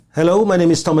Hello, my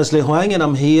name is Thomas Le Huang and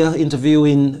I'm here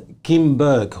interviewing Kim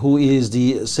Burke, who is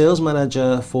the sales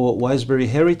manager for Wiseberry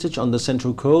Heritage on the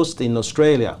Central Coast in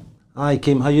Australia. Hi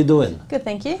Kim, how you doing? Good,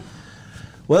 thank you.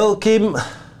 Well, Kim,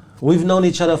 we've known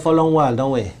each other for a long while,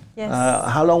 don't we? Yes.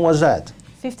 How long was that?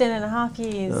 15 and a half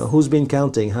years. Who's been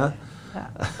counting, huh?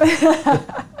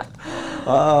 Yeah.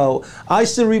 Oh, I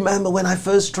still remember when I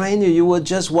first trained you, you were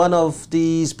just one of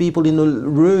these people in the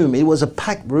room. It was a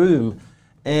packed room.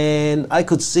 And I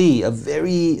could see a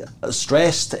very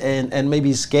stressed and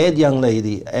maybe scared young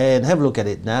lady. And have a look at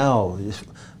it now.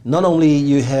 Not only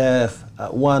you have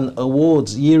won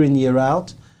awards year in, year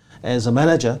out as a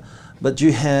manager, but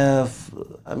you have,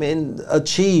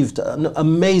 achieved an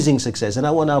amazing success. And I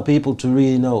want our people to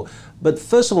really know. But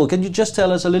first of all, can you just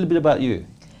tell us a little bit about you?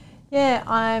 Yeah,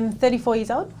 I'm 34 years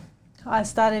old. I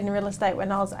started in real estate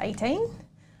when I was 18.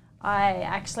 I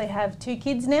actually have 2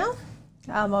 kids now.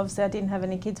 Obviously, I didn't have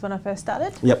any kids when I first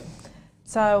started. Yep.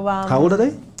 So how old are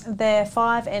they? They're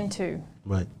 5 and 2.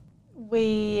 Right.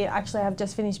 We actually have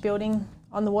just finished building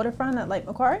on the waterfront at Lake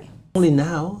Macquarie. Only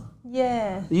now?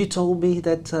 Yeah. You told me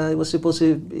that it was supposed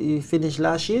to be finished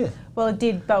last year. Well, it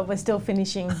did, but we're still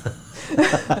finishing.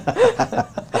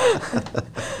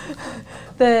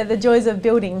 The joys of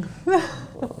building.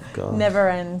 Oh, God. Never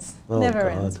ends. Oh, Never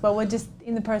God. ends. But we're just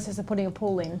in the process of putting a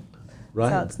pool in. Right.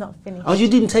 So it's not finished. Oh, you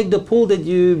didn't take the pool that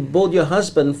you bought your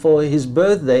husband for his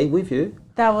birthday with you?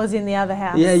 That was in the other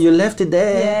house. Yeah, you left it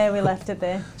there. Yeah, we left it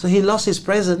there. So he lost his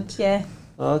present? Yeah.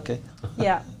 Oh, okay.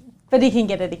 Yeah. But he can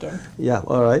get it again. Yeah,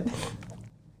 all right.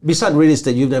 Besides real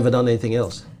estate, you've never done anything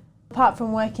else? Apart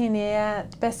from working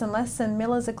at Best and Less and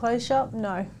Miller's, a clothes shop,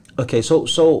 no. Okay, so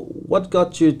what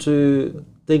got you to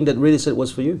think that real estate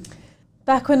was for you?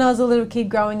 Back when I was a little kid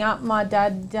growing up, my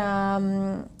dad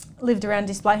lived around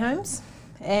display homes,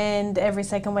 and every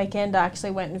second weekend I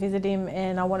actually went and visited him,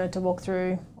 and I wanted to walk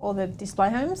through all the display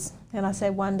homes, and I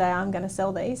said one day I'm going to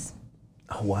sell these.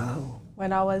 Oh, wow.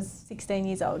 When I was 16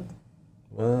 years old.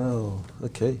 Wow,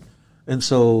 okay. And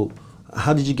so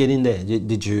how did you get in there?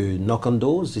 Did you knock on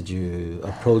doors? Did you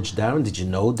approach Darren? Did you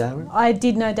know Darren? I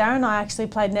did know Darren. I actually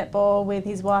played netball with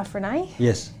his wife Renee.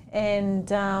 Yes. And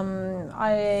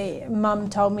Mum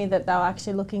told me that they were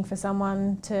actually looking for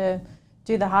someone to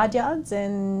do the hard yards,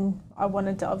 and I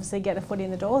wanted to obviously get a foot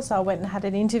in the door, so I went and had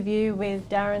an interview with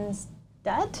Darren's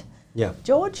dad, yeah,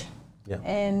 George, yeah,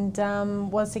 and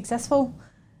was successful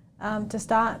to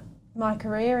start my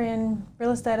career in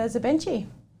real estate as a benchy.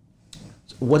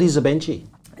 What is a benchy?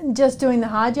 Just doing the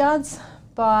hard yards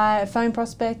by phone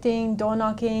prospecting, door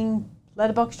knocking,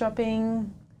 letterbox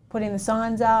dropping, putting the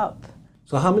signs up.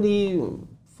 So how many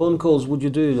phone calls would you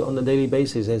do on a daily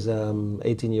basis as an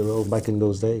 18-year-old back in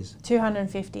those days?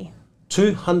 250.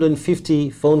 250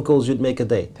 phone calls you'd make a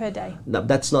day? Per day. Now,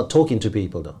 that's not talking to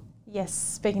people, though. Yes,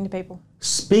 speaking to people.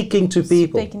 Speaking to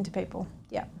people? Speaking to people,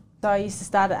 yeah. So I used to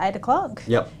start at 8 o'clock.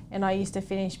 Yep. And I used to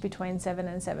finish between 7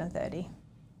 and 7:30.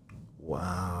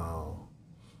 Wow.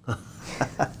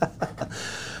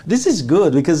 This is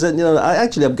good because I'm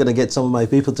going to get some of my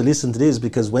people to listen to this,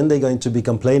 because when they're going to be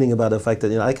complaining about the fact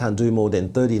that I can't do more than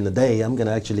 30 in a day, I'm going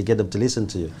to actually get them to listen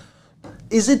to you.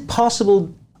 Is it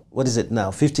possible, what is it now,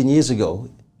 15 years ago,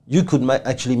 you could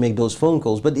actually make those phone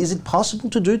calls, but is it possible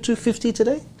to do 250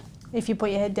 today? If you put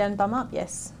your head down, bum up,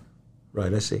 yes.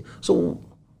 Right, I see. So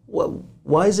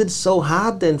why is it so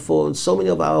hard then for so many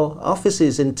of our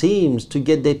offices and teams to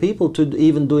get their people to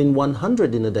even doing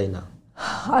 100 in a day now?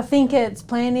 I think it's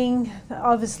planning.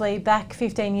 Obviously, back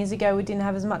 15 years ago, we didn't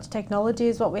have as much technology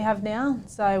as what we have now.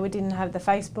 So we didn't have the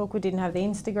Facebook, we didn't have the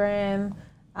Instagram.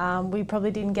 We probably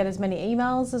didn't get as many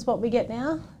emails as what we get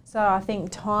now. So I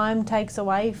think time takes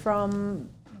away from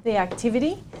the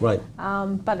activity. Right.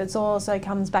 But it also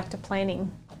comes back to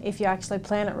planning. If you actually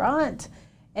plan it right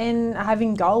and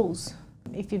having goals.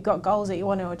 If you've got goals that you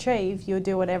want to achieve, you'll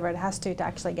do whatever it has to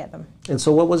actually get them. And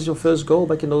so what was your first goal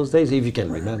back in those days, if you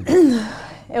can remember?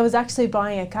 It was actually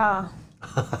buying a car.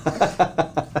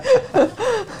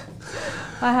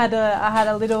 I had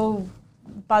a little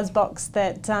buzz box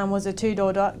that was a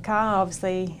 2-door car.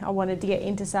 Obviously, I wanted to get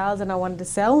into sales and I wanted to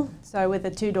sell. So with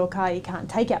a 2-door car, you can't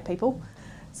take out people.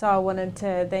 So I wanted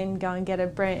to then go and get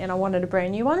I wanted a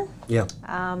brand new one. Yeah.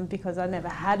 Because I never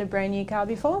had a brand new car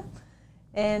before.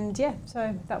 And yeah,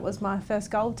 so that was my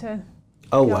first goal to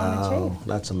go and wow, achieve.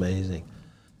 That's amazing.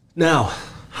 Now,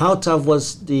 how tough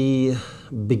was the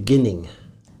beginning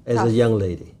as a young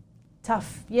lady?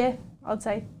 Tough, yeah, I'd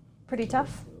say pretty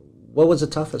tough. What was the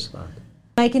toughest part?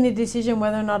 Making a decision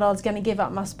whether or not I was going to give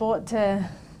up my sport to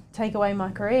take away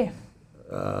my career.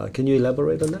 Can you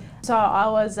elaborate on that? So I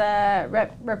was a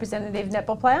representative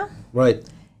netball player. Right.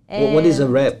 What is a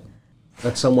rep?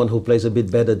 That's someone who plays a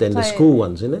bit better than the school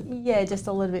ones, isn't it? Yeah, just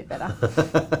a little bit better.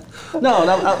 No,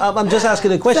 I'm just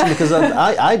asking a question because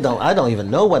I don't even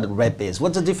know what rep is.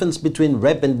 What's the difference between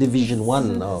rep and Division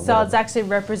 1? So it's actually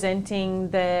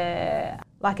representing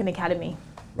like an academy.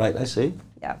 Right, I see.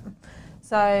 Yeah.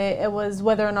 So it was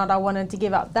whether or not I wanted to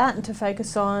give up that and to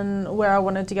focus on where I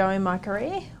wanted to go in my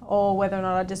career, or whether or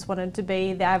not I just wanted to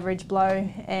be the average blow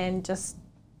and just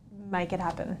make it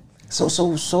happen.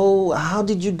 So how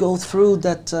did you go through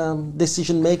that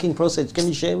decision-making process? Can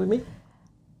you share with me?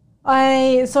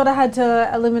 I sort of had to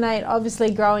eliminate,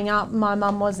 obviously growing up, my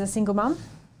mum was a single mum,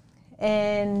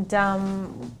 and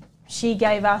she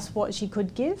gave us what she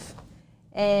could give.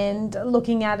 And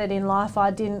looking at it in life,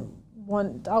 I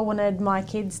wanted my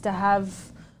kids to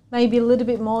have maybe a little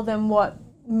bit more than what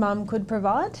mum could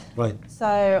provide. Right. So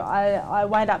I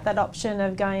weighed up that option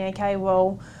of going, okay,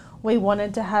 well, we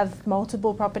wanted to have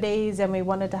multiple properties and we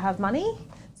wanted to have money,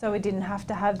 so we didn't have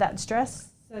to have that stress.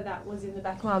 So that was in the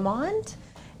back of my mind.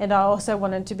 And I also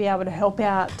wanted to be able to help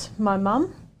out my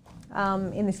mum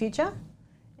in the future,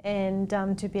 and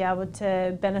to be able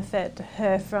to benefit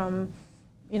her from,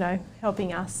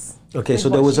 helping us. Okay, so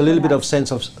there was a little bit of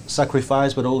sense of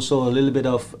sacrifice, but also a little bit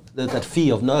of that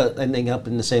fear of not ending up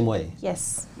in the same way.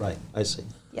 Yes. Right, I see.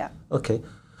 Yeah. Okay,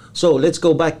 so let's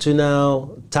go back to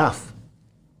now tough.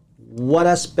 What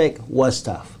aspect was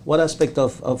tough? What aspect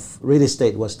of real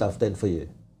estate was tough then for you?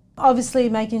 Obviously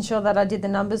making sure that I did the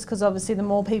numbers, because obviously the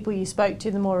more people you spoke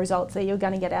to, the more results that you're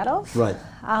going to get out of. Right.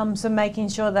 So making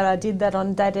sure that I did that on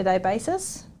a day-to-day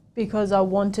basis, because I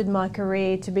wanted my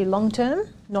career to be long-term,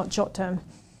 not short-term.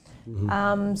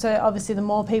 Mm-hmm. So obviously the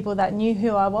more people that knew who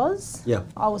I was,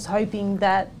 I was hoping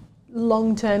that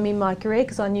long-term in my career,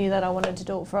 because I knew that I wanted to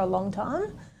do it for a long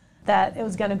time, that it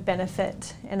was going to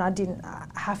benefit and I didn't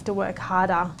have to work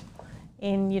harder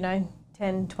in,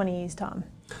 10, 20 years' time.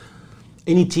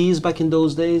 Any tears back in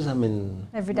those days? I mean...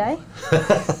 Every day.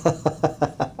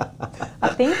 I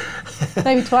think.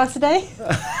 Maybe twice a day.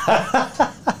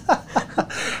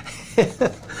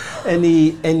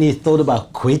 Any thought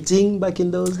about quitting back in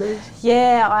those days?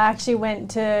 Yeah, I actually went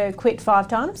to quit 5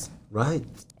 times. Right.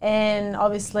 And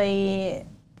obviously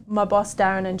my boss,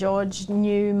 Darren and George,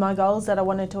 knew my goals that I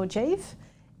wanted to achieve,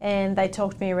 and they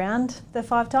talked me around the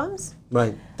 5 times.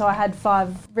 Right. So I had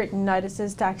 5 written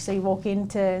notices to actually walk in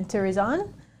to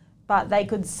resign, but they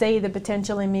could see the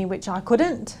potential in me, which I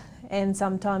couldn't. And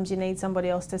sometimes you need somebody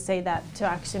else to see that to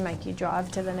actually make you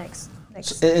drive to the next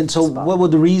And so spot. what were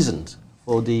the reasons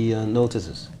for the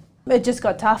notices? It just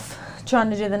got tough trying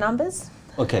to do the numbers.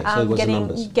 Okay, so it was the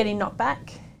numbers. Getting knocked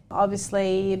back.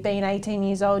 Obviously, being 18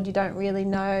 years old, you don't really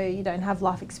know, you don't have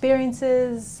life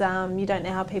experiences, you don't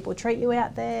know how people treat you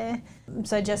out there.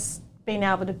 So just being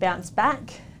able to bounce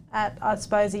back at, I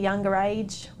suppose, a younger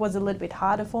age was a little bit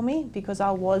harder for me, because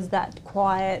I was that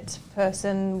quiet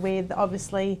person with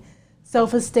obviously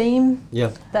self-esteem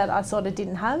that I sort of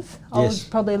didn't have. I was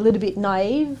probably a little bit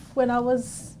naive when I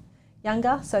was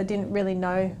younger, so I didn't really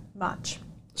know much.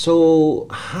 So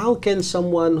how can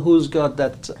someone who's got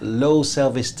that low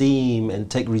self-esteem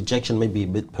and take rejection maybe a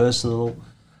bit personal,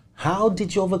 how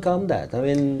did you overcome that? I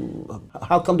mean,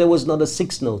 how come there was not a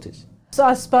 6th notice? So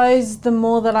I suppose the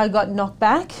more that I got knocked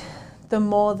back, the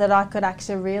more that I could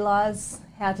actually realise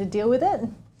how to deal with it.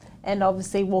 And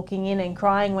obviously walking in and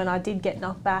crying when I did get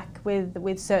knocked back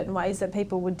with certain ways that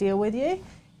people would deal with you,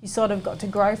 you sort of got to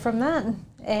grow from that.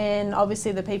 And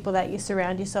obviously the people that you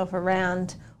surround yourself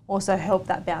around also help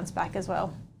that bounce back as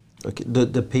well. Okay,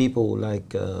 the people like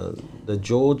the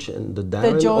George and the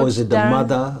Darren, or is it the Darren,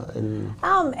 mother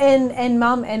and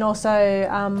mum, and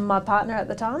also my partner at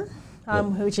the time,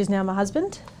 which is now my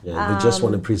husband. Yeah, we just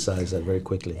want to precise that very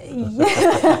quickly.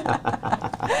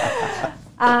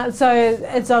 So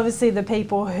it's obviously the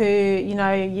people who,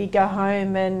 you go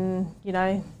home and,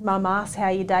 mum asks how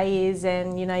your day is,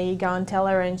 and, you go and tell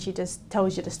her and she just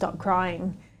tells you to stop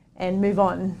crying and move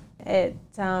on.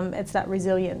 It's that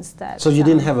resilience that... So you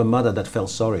didn't have a mother that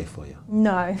felt sorry for you?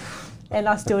 No, and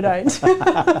I still don't.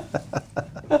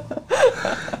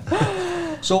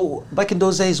 So back in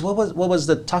those days, what was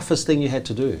the toughest thing you had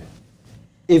to do,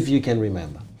 if you can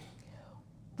remember?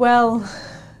 Well,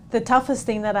 the toughest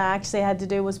thing that I actually had to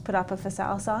do was put up a for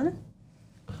sale sign.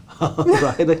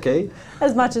 Right, okay.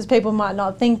 As much as people might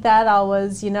not think that, I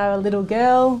was, a little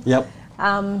girl. Yep.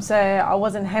 So I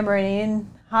wasn't hammering in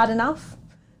hard enough.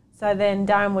 So then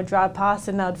Darren would drive past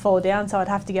and I'd fall down, so I'd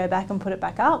have to go back and put it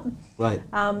back up. Right.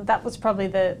 That was probably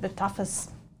the toughest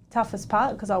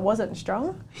part, because I wasn't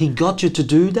strong. He got you to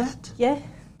do that? Yeah.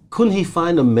 couldn't he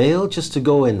find a male just to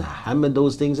go and hammer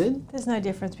those things in? There's no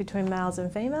difference between males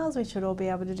and females. We should all be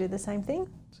able to do the same thing.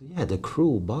 So yeah, the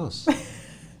cruel boss.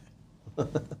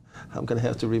 I'm going to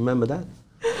have to remember that.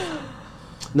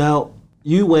 Now,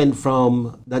 you went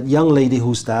from that young lady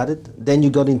who started, then you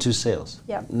got into sales.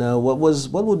 Yep. Now, what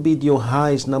would be your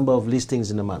highest number of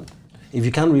listings in a month? If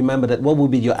you can't remember that, what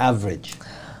would be your average?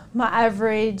 My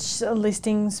average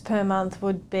listings per month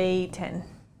would be 10.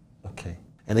 Okay.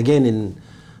 And again, in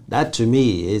that to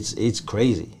me, it's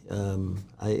crazy.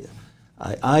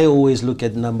 I always look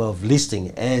at number of listing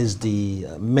as the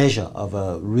measure of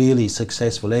a really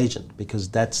successful agent, because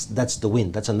that's the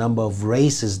win. That's a number of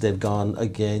races they've gone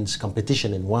against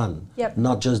competition and won. Yep.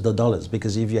 Not just the dollars,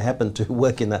 because if you happen to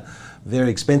work in a very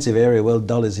expensive area, well,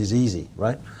 dollars is easy,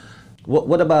 right?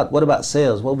 What about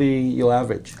sales? What will be your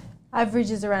average?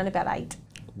 Average is around about 8.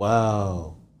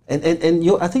 Wow. And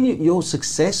I think your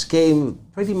success came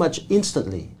pretty much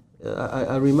instantly.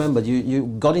 I remember you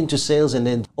got into sales and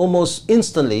then almost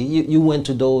instantly you went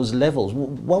to those levels.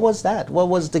 What was that? What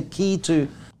was the key to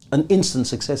an instant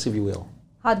success, if you will?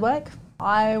 Hard work.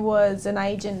 I was an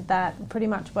agent that pretty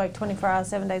much worked 24 hours,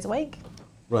 7 days a week.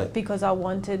 Right. Because I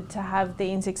wanted to have the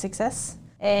instant success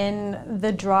and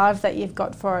the drive that you've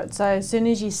got for it. So as soon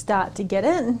as you start to get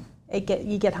in,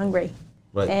 you get hungry.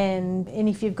 Right. And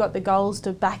if you've got the goals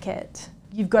to back it,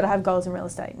 you've got to have goals in real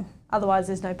estate. Otherwise,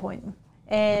 there's no point.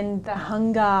 And the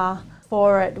hunger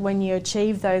for it, when you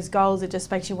achieve those goals, it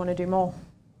just makes you want to do more.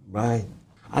 Right.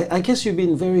 I guess you've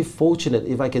been very fortunate,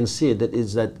 if I can see it, that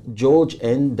is that George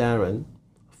and Darren,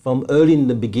 from early in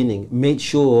the beginning, made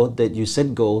sure that you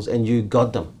set goals and you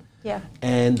got them. Yeah.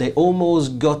 And they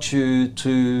almost got you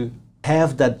to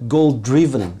have that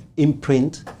goal-driven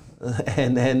imprint.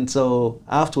 And so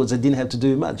afterwards, they didn't have to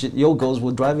do much. Your goals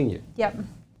were driving you. Yep.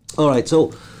 All right.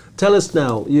 So tell us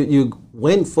now, you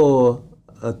went for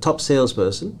a top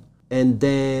salesperson, and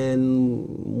then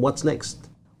what's next?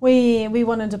 We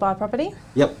wanted to buy property.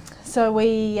 Yep. So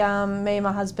me and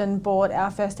my husband bought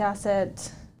our first house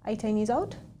at 18 years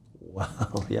old.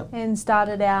 Wow. Yep. And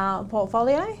started our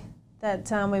portfolio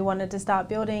that we wanted to start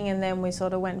building, and then we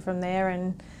sort of went from there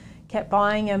and kept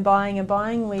buying and buying and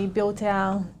buying. We built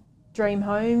our dream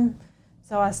home.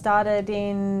 So I started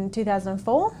in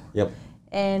 2004. Yep.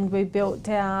 And we built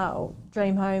our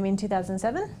dream home in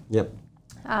 2007. Yep.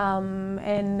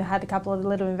 And had a couple of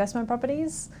little investment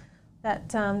properties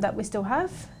that we still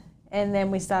have. And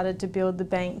then we started to build the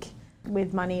bank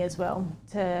with money as well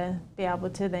to be able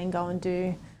to then go and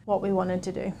do what we wanted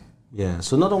to do. Yeah,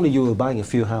 so not only you were buying a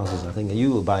few houses, I think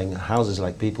you were buying houses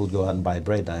like people go out and buy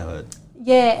bread, I heard.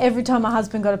 Yeah, every time my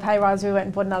husband got a pay rise, we went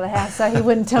and bought another house, so he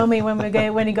wouldn't tell me when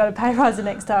he got a pay rise the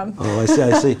next time. Oh, I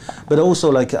see. But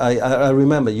also, like, I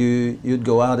remember you'd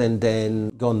go out and then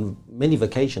go on many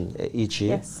vacations each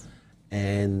year. Yes.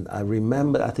 And I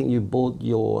remember, I think you bought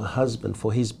your husband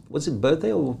for his, was it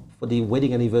birthday or for the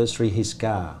wedding anniversary, his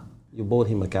car? You bought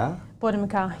him a car? Bought him a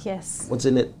car, yes. What's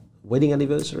in it? Wedding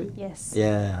anniversary? Yes.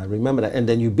 Yeah, I remember that. And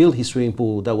then you built his swimming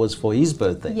pool that was for his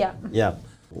birthday. Yeah. Yeah.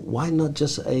 Why not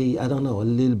just a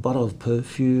little bottle of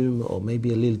perfume or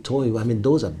maybe a little toy? I mean,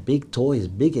 those are big toys,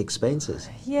 big expenses.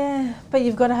 Yeah, but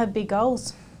you've got to have big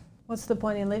goals. What's the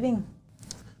point in living?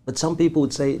 But some people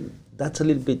would say that's a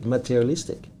little bit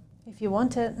materialistic. If you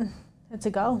want it, it's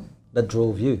a goal. That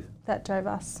drove you. That drove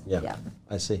us. Yeah.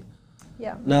 I see.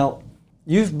 Yeah. Now,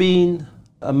 you've been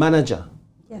a manager.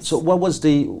 Yes. So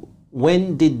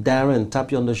when did Darren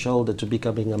tap you on the shoulder to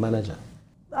becoming a manager?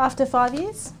 After 5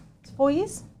 years, 4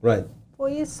 years. Right. 4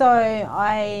 years. So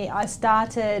I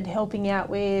started helping out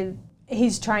with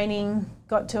his training,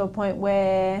 got to a point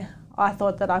where I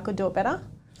thought that I could do it better.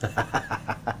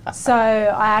 So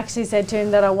I actually said to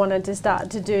him that I wanted to start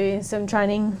to do some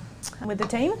training with the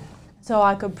team so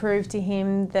I could prove to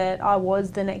him that I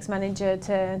was the next manager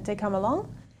to come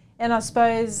along. And I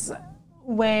suppose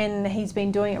when he's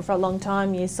been doing it for a long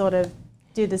time, you sort of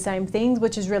do the same things,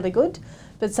 which is really good.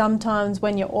 But sometimes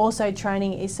when you're also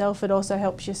training it yourself, it also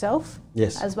helps yourself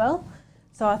as well.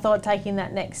 So I thought taking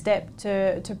that next step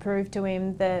to prove to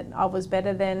him that I was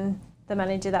better than the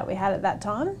manager that we had at that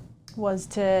time was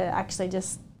to actually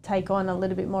just take on a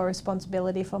little bit more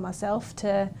responsibility for myself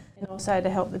and also to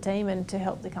help the team and to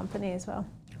help the company as well.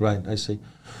 Right, I see.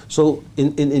 So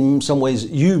in some ways,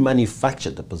 you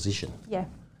manufactured the position. Yeah.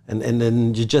 And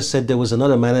then you just said there was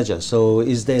another manager. So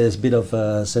is there a bit of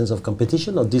a sense of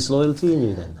competition or disloyalty in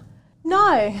you then?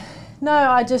 No,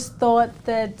 I just thought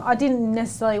that I didn't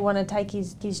necessarily want to take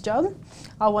his job.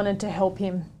 I wanted to help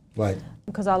him. Right.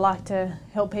 Because I like to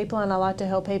help people and I like to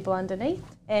help people underneath.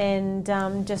 And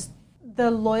just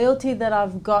the loyalty that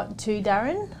I've got to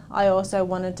Darren, I also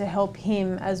wanted to help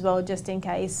him as well, just in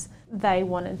case they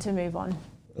wanted to move on.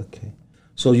 Okay.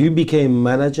 So you became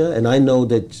manager, and I know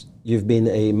that you've been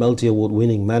a multi-award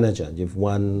winning manager. You've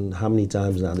won how many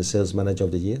times now, the Sales Manager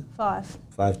of the Year? 5.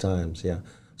 5 times, yeah.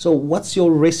 So what's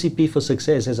your recipe for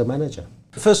success as a manager?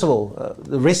 First of all,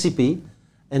 the recipe,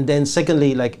 and then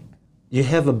secondly, like, you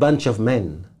have a bunch of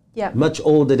men, Yep. much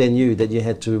older than you, that you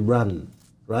had to run,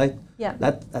 right? Yeah.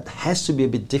 That has to be a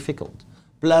bit difficult.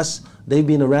 Plus, they've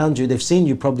been around you, they've seen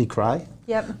you probably cry.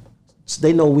 Yep. So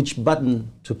they know which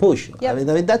button to push. Yep. I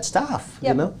mean that's tough,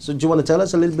 Yep. you know? So do you want to tell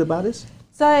us a little bit about this?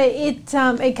 So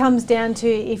it comes down to,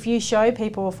 if you show,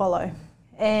 people will follow.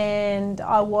 And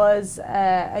I was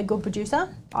a good producer.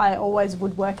 I always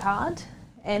would work hard,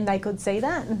 and they could see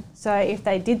that. So if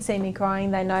they did see me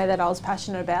crying, they know that I was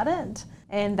passionate about it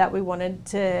and that we wanted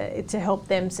to help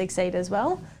them succeed as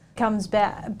well. Comes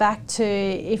back to,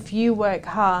 if you work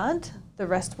hard, the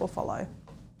rest will follow,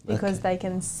 because they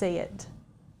can see it.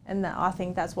 And I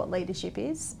think that's what leadership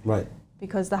is. Right.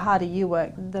 Because the harder you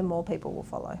work, the more people will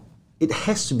follow. It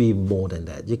has to be more than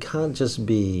that. You can't just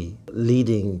be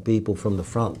leading people from the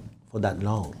front for that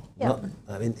long. Yep.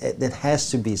 I mean, it has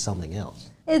to be something else.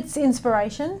 It's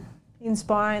inspiration,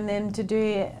 inspiring them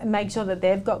to make sure that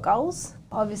they've got goals.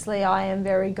 Obviously, I am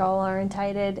very goal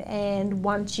orientated, and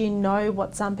once you know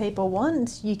what some people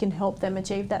want, you can help them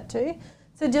achieve that too.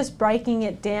 So just breaking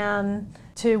it down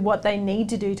to what they need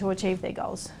to do to achieve their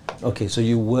goals. Okay, so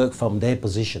you work from their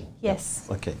position. Yes.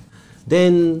 Okay.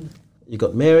 Then you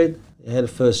got married, you had a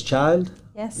first child.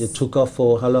 Yes. You took off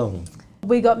for how long?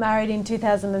 We got married in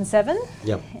 2007.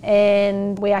 Yep.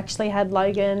 And we actually had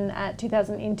Logan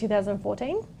in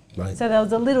 2014. Right. So there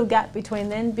was a little gap between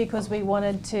then, because we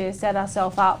wanted to set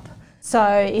ourselves up. So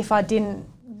if I didn't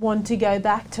want to go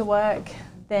back to work,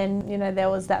 then, you know, there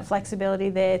was that flexibility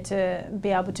there to be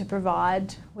able to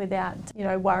provide without, you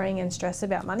know, worrying and stress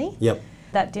about money. Yep.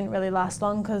 That didn't really last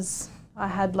long, because I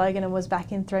had Logan and was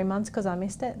back in 3 months because I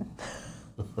missed it.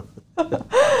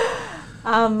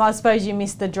 I suppose you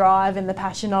miss the drive and the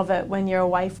passion of it when you're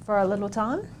away for a little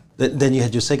time. Then you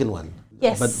had your second one.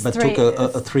 Yes. But took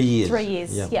a 3 years. 3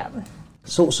 years, yeah.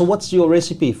 So what's your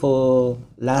recipe for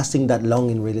lasting that long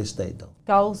in real estate though?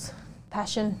 Goals,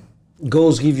 passion.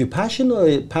 Goals give you passion,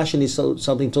 or passion is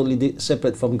something totally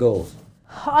separate from goals?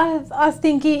 I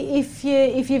think if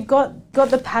you've got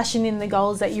the passion in the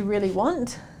goals that you really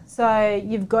want, so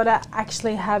you've got to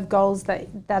actually have goals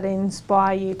that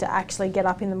inspire you to actually get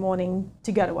up in the morning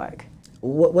to go to work.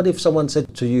 What if someone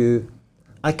said to you,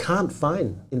 I can't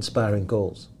find inspiring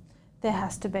goals? There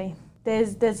has to be.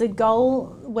 There's a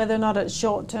goal, whether or not it's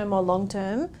short term or long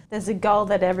term, there's a goal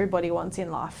that everybody wants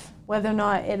in life. Whether or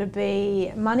not it'll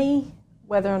be money,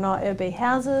 whether or not it'll be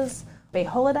houses, be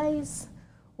holidays,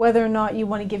 whether or not you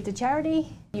want to give to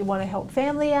charity, you want to help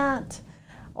family out,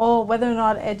 or whether or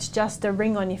not it's just a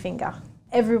ring on your finger.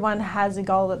 Everyone has a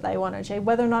goal that they want to achieve,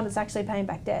 whether or not it's actually paying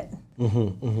back debt.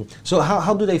 Mm-hmm, mm-hmm. So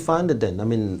how do they find it then? I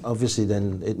mean, obviously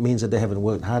then it means that they haven't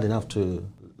worked hard enough to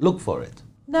look for it.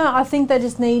 No, I think they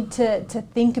just need to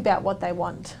think about what they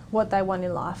want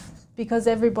in life, because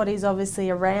everybody's obviously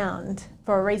around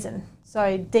for a reason.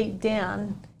 So deep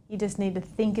down, you just need to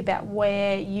think about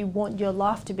where you want your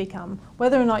life to become,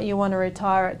 whether or not you want to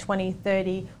retire at 20,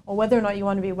 30, or whether or not you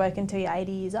want to be working till you're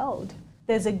 80 years old.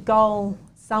 There's a goal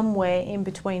somewhere in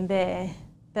between there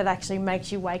that actually makes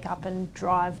you wake up and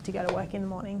drive to go to work in the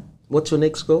morning. What's your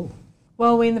next goal?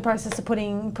 Well, we're in the process of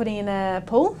putting in a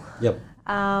pool. Yep.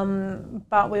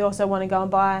 But we also want to go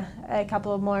and buy a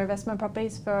couple of more investment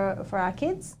properties for our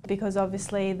kids, because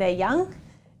obviously they're young,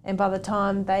 and by the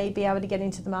time they be able to get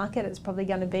into the market, it's probably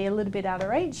going to be a little bit out of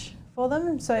reach for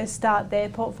them. So start their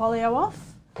portfolio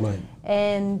off. Right.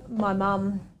 And my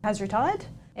mum has retired,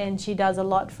 and she does a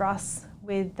lot for us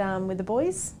with the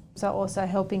boys. So also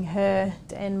helping her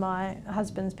and my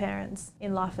husband's parents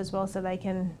in life as well, so they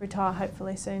can retire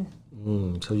hopefully soon.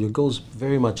 So your goal's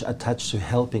very much attached to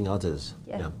helping others.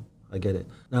 Yeah. I get it.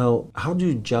 Now, how do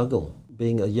you juggle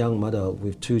being a young mother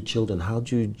with 2 children? How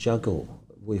do you juggle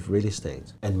with real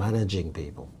estate and managing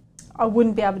people? I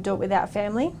wouldn't be able to do it without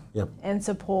family. Yep. And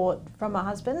support from my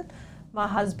husband. My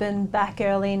husband, back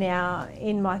early now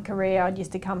in my career, I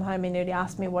used to come home and he'd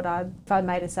ask me if I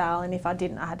made a sale, and if I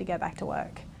didn't, I had to go back to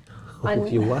work. Oh,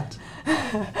 you what?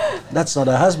 That's not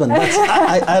a husband.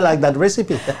 I like that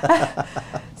recipe.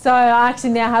 So I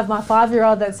actually now have my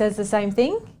 5-year-old that says the same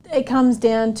thing. It comes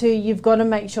down to, you've got to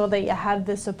make sure that you have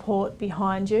the support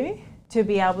behind you to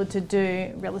be able to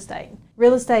do real estate.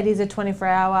 Real estate is a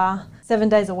 24-hour, 7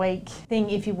 days a week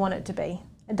thing if you want it to be.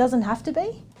 It doesn't have to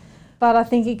be, But I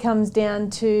think it comes down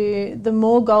to the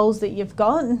more goals that you've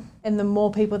got and the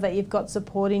more people that you've got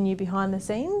supporting you behind the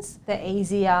scenes, the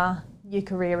easier your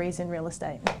career is in real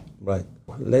estate. Right.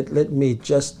 Let me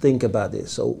just think about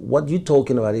this. So what you're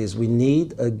talking about is we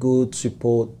need a good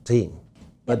support team.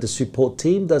 But the support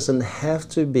team doesn't have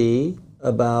to be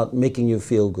about making you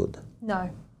feel good. No.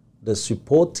 The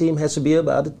support team has to be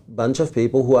about a bunch of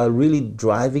people who are really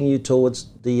driving you towards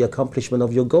the accomplishment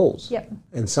of your goals. Yep.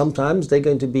 And sometimes they're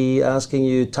going to be asking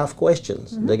you tough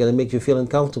questions. They're going to make you feel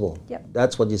uncomfortable. Yep.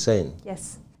 That's what you're saying.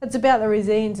 Yes. It's about the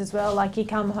resilience as well. Like you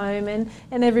come home and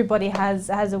everybody has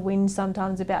a whinge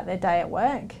sometimes about their day at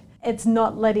work. It's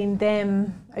not letting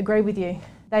them agree with you.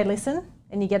 They listen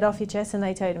and you get it off your chest and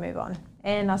they tell you to move on.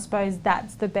 And I suppose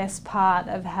that's the best part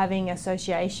of having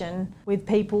association with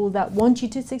people that want you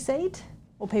to succeed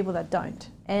or people that don't.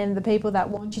 And the people that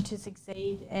want you to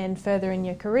succeed and further in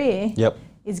your career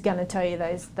is going to tell you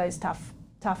those tough,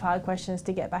 hard questions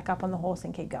to get back up on the horse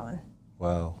and keep going.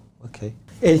 Wow. Okay.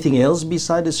 Anything else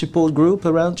beside the support group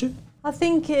around you? I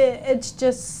think it's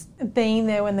just being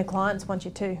there when the clients want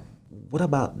you to. What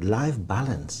about life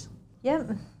balance? Yeah.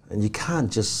 And you can't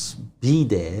just be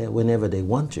there whenever they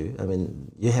want you. I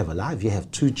mean, you have a life, you have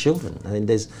 2 children. I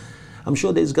mean, I'm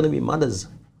sure there's going to be mothers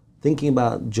thinking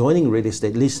about joining real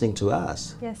estate, listening to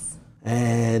us. Yes.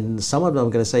 And some of them are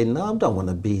going to say, no, I don't want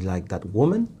to be like that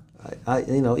woman.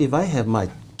 If I have my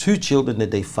 2 children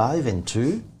that they're 5 and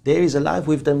 2, there is a life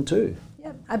with them too.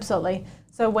 Yeah, absolutely.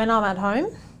 So when I'm at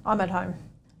home, I'm at home.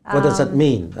 What does that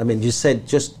mean? I mean, you said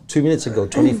just 2 minutes ago,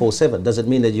 24/7. Does it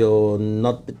mean that you're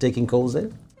not taking calls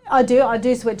then? I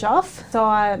do switch off. So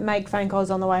I make phone calls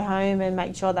on the way home and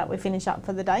make sure that we finish up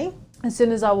for the day. As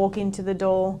soon as I walk into the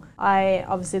door,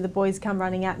 obviously the boys come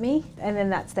running at me and then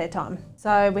that's their time.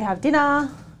 So we have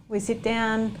dinner, we sit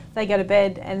down, they go to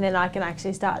bed, and then I can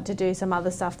actually start to do some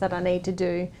other stuff that I need to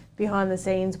do behind the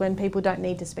scenes when people don't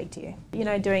need to speak to you. You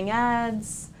know, doing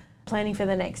ads, planning for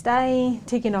the next day,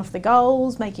 ticking off the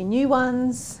goals, making new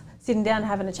ones, sitting down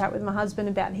having a chat with my husband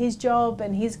about his job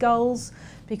and his goals,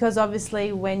 because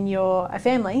obviously when you're a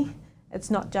family, it's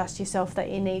not just yourself that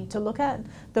you need to look at.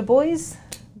 The boys,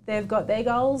 they've got their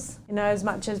goals. You know, as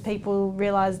much as people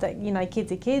realise that, you know,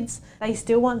 kids are kids, they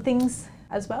still want things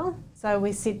as well. So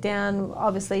we sit down,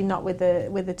 obviously not with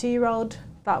the 2-year-old,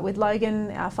 but with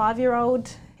Logan, our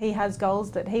 5-year-old. He has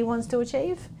goals that he wants to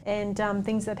achieve and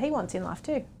things that he wants in life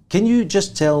too. Can you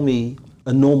just tell me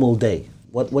a normal day?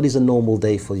 What is a normal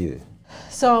day for you?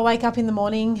 So I wake up in the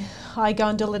morning, I go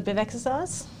and do a little bit of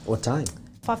exercise. What time?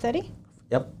 5:30.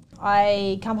 Yep.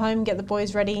 I come home, get the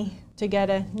boys ready to go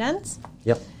to Nan's.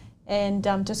 Yep. And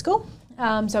to school.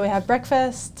 So we have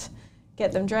breakfast,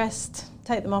 get them dressed,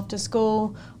 take them off to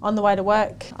school. On the way to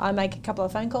work, I make a couple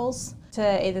of phone calls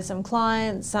to either some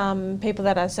clients, some people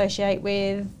that I associate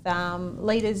with,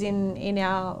 leaders in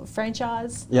our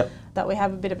franchise. Yep. That we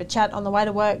have a bit of a chat on the way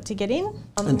to work to get in.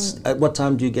 And at what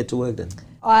time do you get to work then?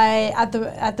 At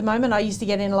the moment I used to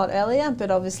get in a lot earlier, but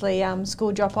obviously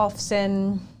school drop-offs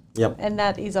and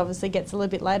that is obviously gets a little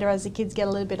bit later as the kids get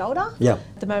a little bit older. Yep.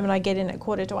 At the moment I get in at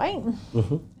 7:45.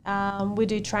 Mm-hmm. We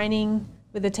do training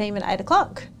with the team at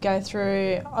 8:00. Go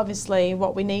through obviously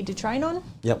what we need to train on.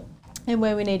 Yep. And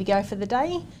where we need to go for the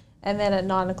day, and then at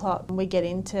 9:00 we get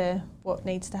into what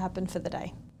needs to happen for the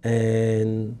day.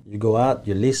 And you go out,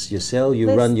 you list, you sell,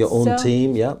 you run your own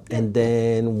team, and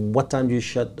then what time do you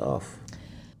shut off?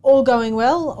 All going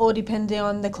well, or depending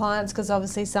on the clients, because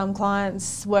obviously some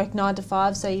clients work 9 to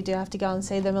 5, so you do have to go and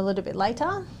see them a little bit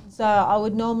later. So I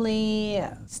would normally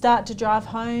start to drive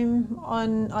home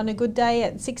on a good day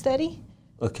at 6:30.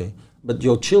 Okay, but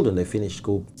your children, they finish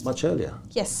school much earlier?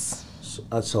 Yes.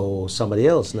 So somebody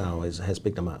else now has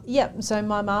picked them up? Yep, so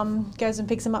my mum goes and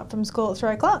picks them up from school at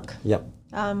 3:00. Yep.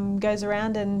 Goes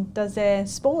around and does their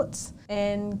sports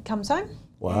and comes home.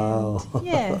 Wow. And,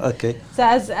 yeah. Okay. So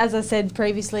as I said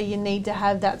previously, you need to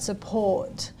have that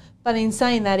support. But in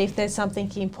saying that, if there's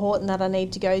something important that I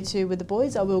need to go to with the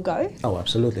boys, I will go. Oh,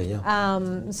 absolutely, yeah.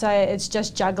 So it's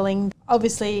just juggling.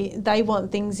 Obviously, they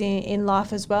want things in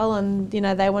life as well, and you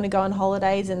know they want to go on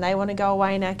holidays and they want to go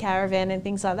away in our caravan and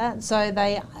things like that. So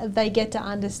they get to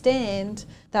understand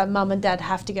that mum and dad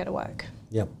have to go to work.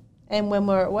 Yep. And when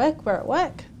we're at work, we're at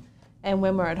work. And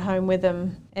when we're at home with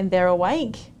them and they're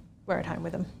awake, we're at home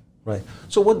with them. Right.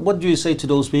 So what do you say to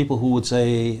those people who would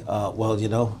say, well, you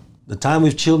know, the time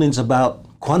with children is about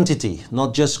quantity,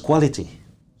 not just quality?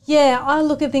 Yeah, I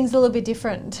look at things a little bit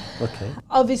different. Okay.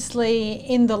 Obviously,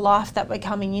 in the life that we're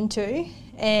coming into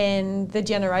and the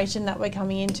generation that we're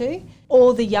coming into,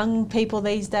 all the young people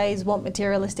these days want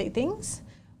materialistic things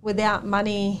without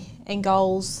money and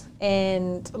goals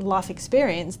and life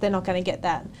experience, they're not going to get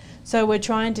that. So we're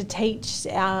trying to teach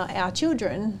our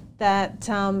children that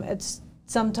it's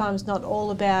sometimes not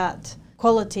all about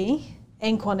quality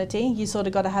and quantity. You sort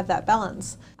of got to have that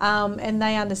balance. And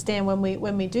they understand when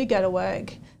we do go to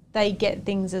work, they get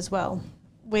things as well.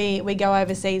 We go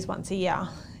overseas once a year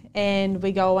and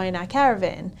we go away in our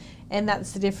caravan. And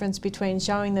that's the difference between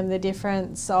showing them the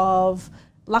difference of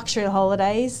luxury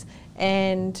holidays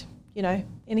and, in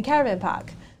a caravan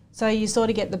park. So you sort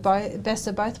of get the best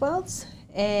of both worlds.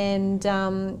 And,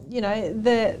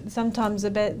 sometimes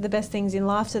the best things in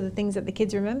life are the things that the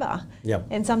kids remember. Yeah.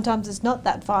 And sometimes it's not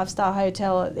that 5-star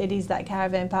hotel, it is that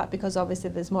caravan park, because obviously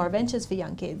there's more adventures for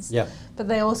young kids. Yeah. But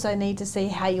they also need to see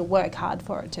how you work hard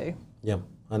for it too. Yeah,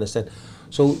 I understand.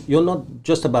 So you're not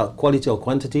just about quality or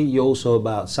quantity, you're also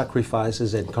about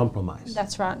sacrifices and compromise.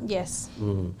 That's right, yes.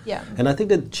 Mm. Yeah. And I think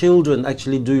that children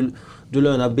actually do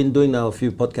learn. I've been doing now a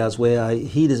few podcasts where I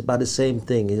hear about the same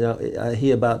thing. I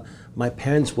hear about my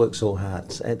parents work so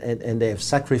hard and they have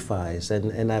sacrificed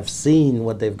and I've seen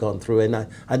what they've gone through, and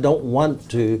I don't want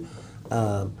to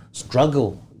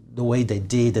struggle the way they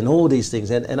did and all these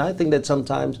things. And I think that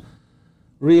sometimes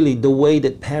really the way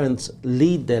that parents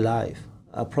lead their life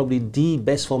are probably the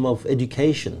best form of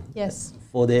education. Yes.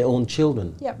 For their own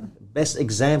children. Yep. Best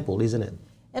example, isn't it?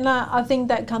 And I think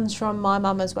that comes from my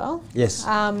mum as well. Yes.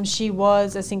 She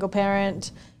was a single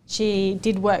parent. She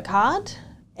did work hard,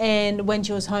 and when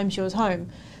she was home, she was home.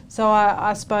 So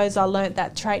I suppose I learnt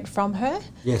that trait from her.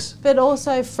 Yes. But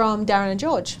also from Darren and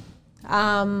George.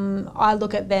 I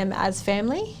look at them as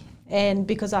family, and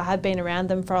because I had been around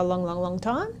them for a long, long, long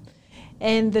time.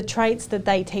 And the traits that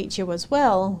they teach you as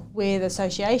well with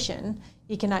association,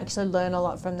 you can actually learn a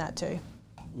lot from that too.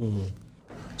 Mm-hmm.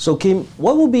 So Kim,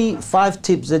 what would be 5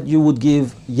 tips that you would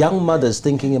give young mothers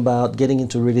thinking about getting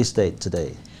into real estate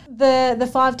today? The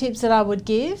 5 tips that I would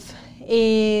give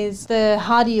is the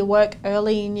harder you work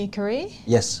early in your career,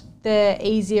 yes, the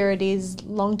easier it is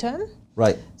long term.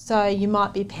 Right. So you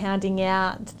might be pounding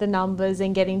out the numbers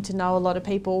and getting to know a lot of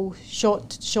people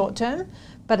short term,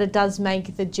 but it does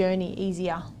make the journey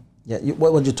easier. Yeah,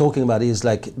 what you're talking about is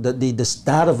like the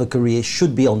start of a career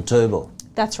should be on turbo.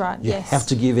 That's right, You yes. have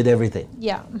to give it everything.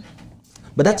 Yeah.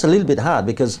 But that's a little bit hard,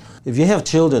 because if you have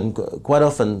children, quite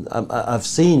often I've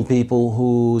seen people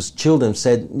whose children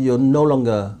said, you're no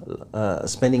longer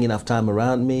spending enough time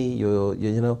around me,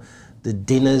 the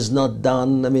dinner's not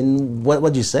done. I mean,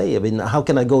 what do you say? I mean, how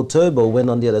can I go turbo when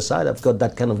on the other side I've got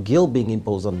that kind of guilt being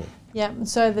imposed on me? Yeah,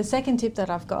 so the second tip that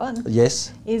I've got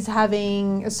Yes. is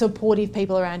having supportive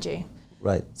people around you.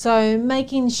 Right. So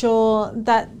making sure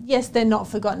that, yes, they're not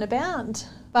forgotten about,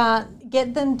 but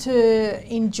get them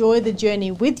to enjoy the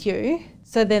journey with you,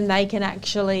 so then they can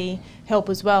actually help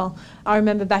as well. I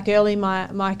remember back early in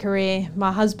my career,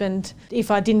 my husband, if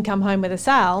I didn't come home with a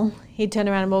sale, he'd turn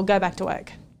around and we'll go back to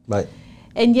work. Right.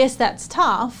 And yes, that's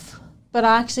tough, but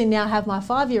I actually now have my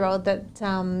 5-year-old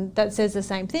that says the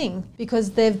same thing,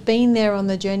 because they've been there on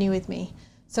the journey with me.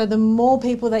 So the more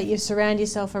people that you surround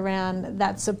yourself around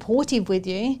that's supportive with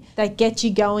you, that get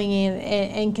you going in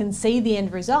and can see the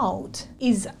end result,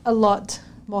 is a lot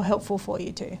more helpful for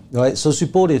you too. Right. So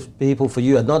supportive people for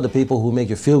you are not the people who make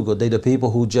you feel good. They're the people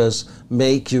who just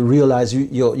make you realize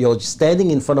you're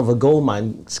standing in front of a gold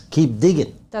mine. Keep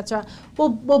digging. That's right. Well,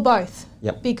 both.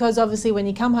 Yep. Because obviously when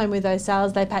you come home with those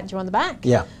sales, they pat you on the back.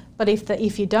 Yeah. But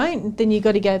if you don't, then you've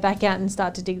got to go back out and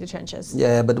start to dig the trenches.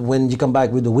 Yeah, but when you come back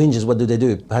with the whinges, what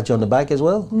do? Pat you on the back as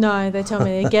well? No, they tell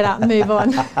me to get up and move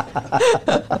on.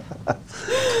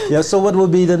 Yeah, so what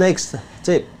would be the next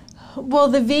tip? Well,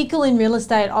 the vehicle in real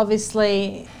estate,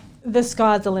 obviously, the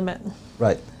sky's the limit.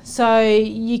 Right. So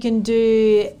you can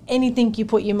do anything you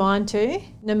put your mind to,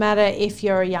 no matter if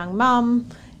you're a young mum,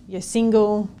 you're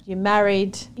single, you're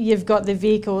married, you've got the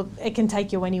vehicle, it can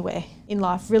take you anywhere in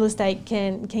life. Real estate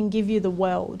can give you the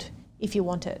world if you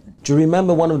want it. Do you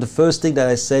remember one of the first things that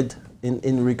I said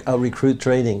in our recruit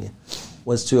training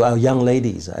was to our young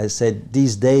ladies? I said,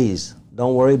 these days,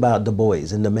 don't worry about the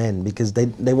boys and the men, because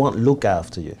they won't look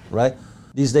after you, right?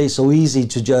 These days, so easy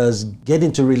to just get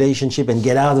into a relationship and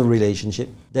get out of a relationship,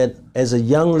 that as a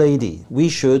young lady, we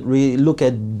should really look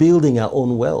at building our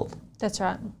own wealth. That's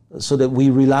right. So that we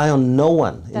rely on no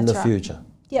one in That's the right. future.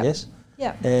 Yep. Yes?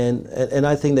 Yeah. And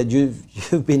I think that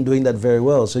you've been doing that very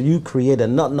well. So you created,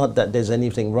 not that there's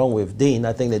anything wrong with Dean.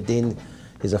 I think that Dean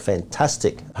is a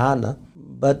fantastic partner,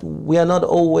 but we are not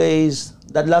always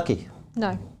that lucky.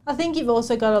 No. I think you've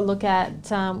also got to look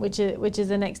at, which is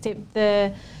the next tip,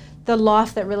 the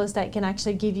life that real estate can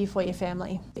actually give you for your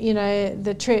family. You know,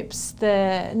 the trips,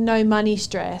 the no money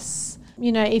stress,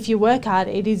 if you work hard,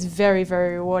 it is very,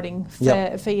 very rewarding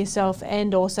for yourself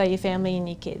and also your family and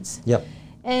your kids. Yep.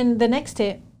 And the next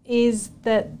tip is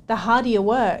that the harder you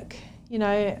work,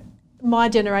 my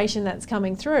generation that's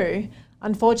coming through,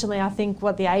 unfortunately, I think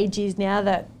what the age is now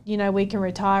that, we can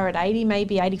retire at 80,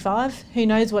 maybe 85. Who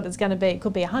knows what it's going to be? It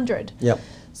could be 100. Yep.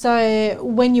 So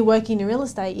when you're working in real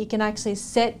estate, you can actually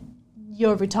set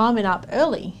your retirement up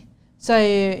early. So,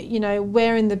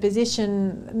 we're in the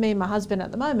position, me and my husband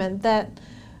at the moment, that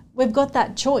we've got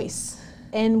that choice.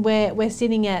 And we're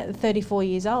sitting at 34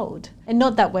 years old. And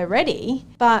not that we're ready,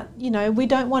 but, we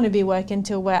don't want to be working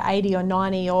until we're 80 or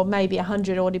 90 or maybe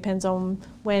 100, or depends on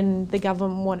when the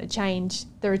government want to change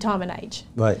the retirement age.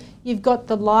 Right. You've got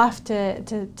the life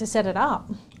to set it up,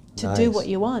 to do what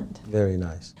you want. Very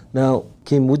nice. Now,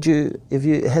 Kim, if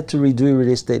you had to redo real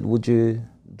estate, would you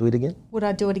do it again? Would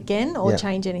I do it again or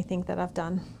change anything that I've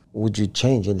done? Would you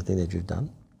change anything that you've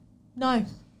done? No.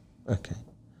 Okay.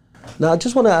 Now, I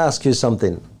just want to ask you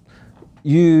something.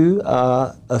 You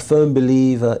are a firm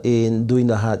believer in doing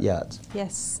the hard yards.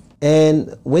 Yes.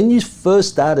 And when you first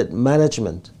started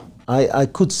management, I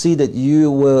could see that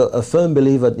you were a firm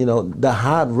believer, the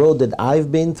hard road that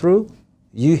I've been through,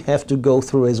 you have to go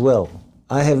through as well.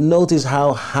 I have noticed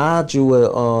how hard you were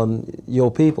on your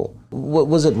people.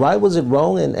 Was it right? Was it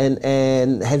wrong?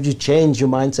 And have you changed your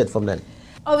mindset from then?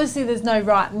 Obviously, there's no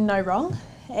right and no wrong.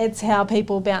 It's how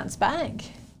people bounce back.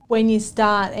 When you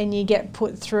start and you get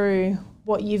put through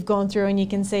what you've gone through and you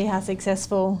can see how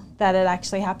successful that it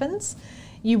actually happens,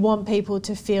 you want people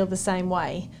to feel the same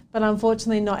way. But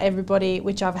unfortunately, not everybody,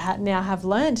 which I've now have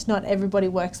learned, not everybody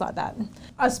works like that.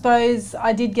 I suppose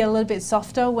I did get a little bit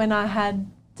softer when I had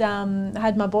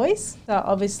my boys. So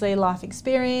obviously life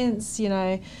experience,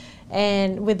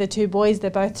 and with the two boys, they're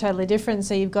both totally different.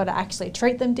 So you've got to actually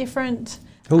treat them different.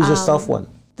 Who's the soft one?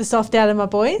 The soft out of my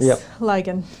boys? Yep.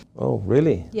 Logan. Oh,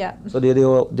 really? Yeah. So the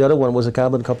other one was a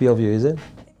carbon copy of you, is it?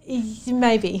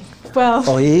 Maybe. Well.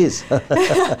 Oh, he is.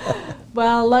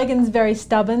 Well, Logan's very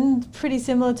stubborn, pretty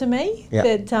similar to me.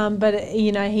 Yep. But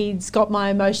he's got my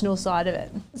emotional side of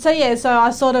it. So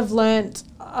I sort of learnt,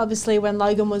 obviously, when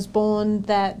Logan was born,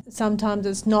 that sometimes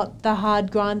it's not the hard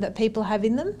grind that people have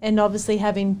in them. And obviously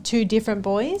having two different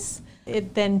boys,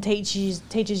 it then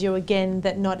teaches you again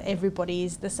that not everybody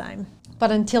is the same. But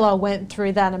until I went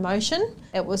through that emotion,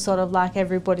 it was sort of like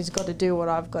everybody's got to do what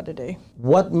I've got to do.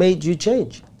 What made you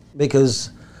change?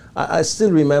 Because I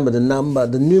still remember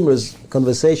the numerous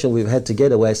conversations we've had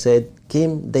together where I said,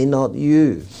 Kim, they're not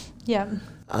you. Yeah.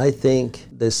 I think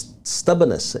the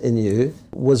stubbornness in you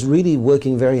was really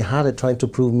working very hard at trying to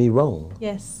prove me wrong.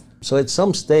 Yes. So at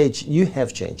some stage, you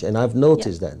have changed, and I've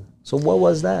noticed that. So what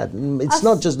was that? It's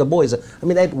not just the boys. I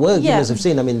mean, at work, you must have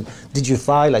seen. I mean, did you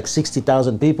fire like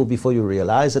 60,000 people before you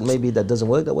realized that maybe that doesn't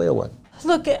work that way, or what?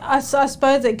 Look, I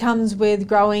suppose it comes with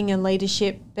growing and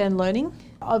leadership and learning.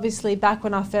 Obviously, back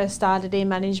when I first started in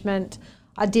management,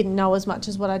 I didn't know as much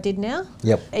as what I did now.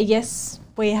 Yep. Yes,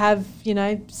 we have,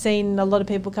 seen a lot of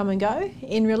people come and go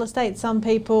in real estate. Some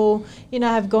people,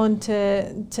 have gone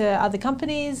to other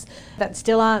companies that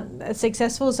still aren't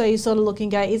successful. So you sort of look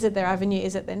and go, is it their avenue?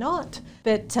 Is it they're not?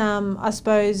 But I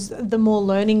suppose the more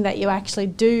learning that you actually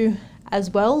do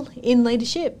as well in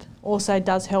leadership also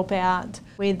does help out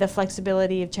with the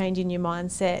flexibility of changing your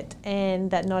mindset, and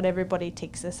that not everybody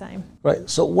ticks the same. Right.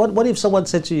 So what if someone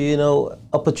said to you,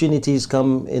 opportunities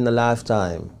come in a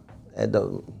lifetime,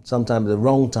 sometimes at the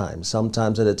wrong time,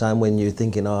 sometimes at a time when you're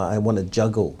thinking, I want to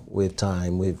juggle with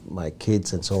time, with my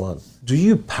kids and so on. Do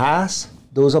you pass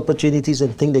those opportunities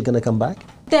and think they're going to come back?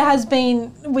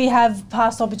 We have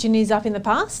passed opportunities up in the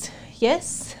past,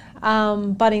 yes.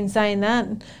 But in saying that,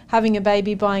 having a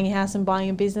baby, buying a house and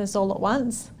buying a business all at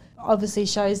once obviously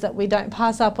shows that we don't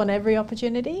pass up on every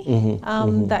opportunity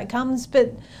that comes.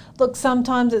 But look,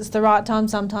 sometimes it's the right time,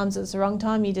 sometimes it's the wrong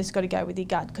time. You just got to go with your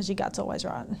gut, because your gut's always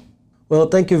right. Well,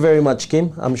 thank you very much,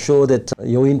 Kim. I'm sure that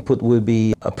your input will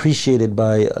be appreciated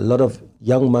by a lot of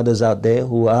young mothers out there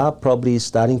who are probably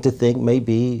starting to think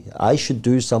maybe I should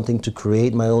do something to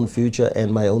create my own future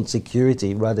and my own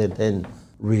security rather than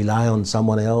rely on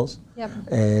someone else. Yep.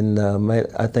 And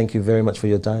I thank you very much for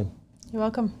your time. You're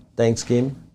welcome. Thanks, Kim.